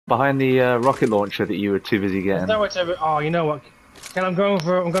Behind the rocket launcher that you were too busy There's getting. nowhere to. Oh, you know what? Ken, I'm gonna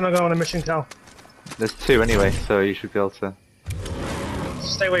go on a mission, Cal. There's two anyway, so you should be able to.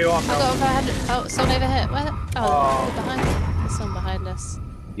 Stay where you are, I Cal. got over ahead. Oh, someone over here. Where? Oh, they're behind. There's someone behind us.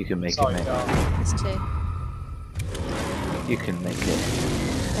 You can make Sorry, it, mate. Cal. There's two. You can make it.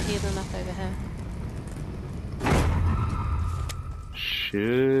 They're healing up over here.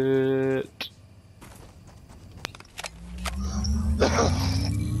 Shit.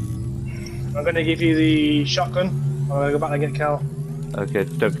 I'm gonna give you the shotgun. I'm gonna go back and get Cal. Okay,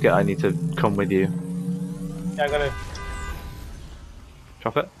 don't forget I need to come with you. Yeah, I'm gonna.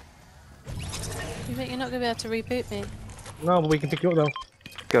 Drop it. You think you're not gonna be able to reboot me? No, but we can pick you up though.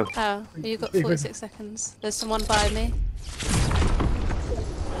 Go. Oh, you got 46 seconds. There's someone by me.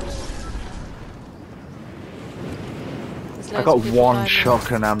 There's I loads got of people one by me.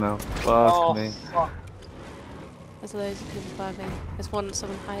 shotgun ammo. Fuck me. Fuck. There's loads of people by me. There's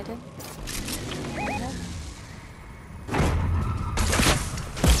someone hiding. Yeah.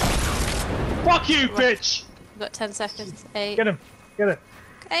 Fuck you, bitch! We've got 10 seconds. 8. Get him. Get him.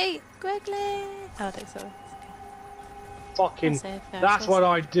 8. Quickly! Oh, I think so. Fucking. Safe, yeah, That's safe. what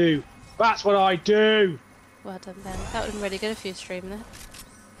I do. That's what I do. Well done, Ben. That would have been really good if you streamed that.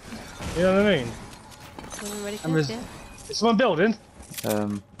 You know what I mean? That would have been really And good, there's- yeah. Is someone building?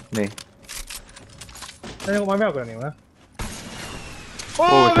 Me. I don't want my mail going anywhere.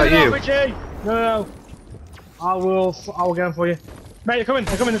 Oh, is that there's an you? RPG! No, no, no. I will get them for you. Mate, they're coming.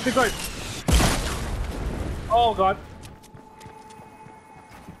 They're coming. They're too close. Oh god.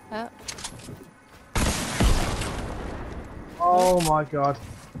 Oh, Oh my god.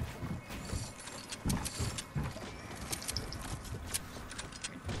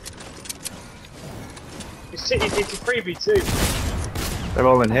 It's a freebie too. They're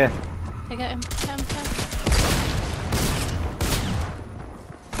all in here. I get him. Get him, get him.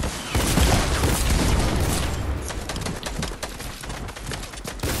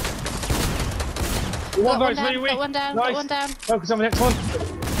 One Got guy's really weak. got one down, Nice. got one down. Focus on the next one.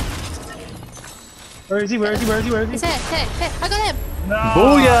 Where is he? Where is he? Where is he? Where is he? He's here, here. I got him! No.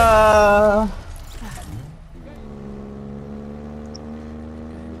 Booyah!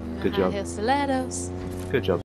 Good job. Here's stilettos. Good job.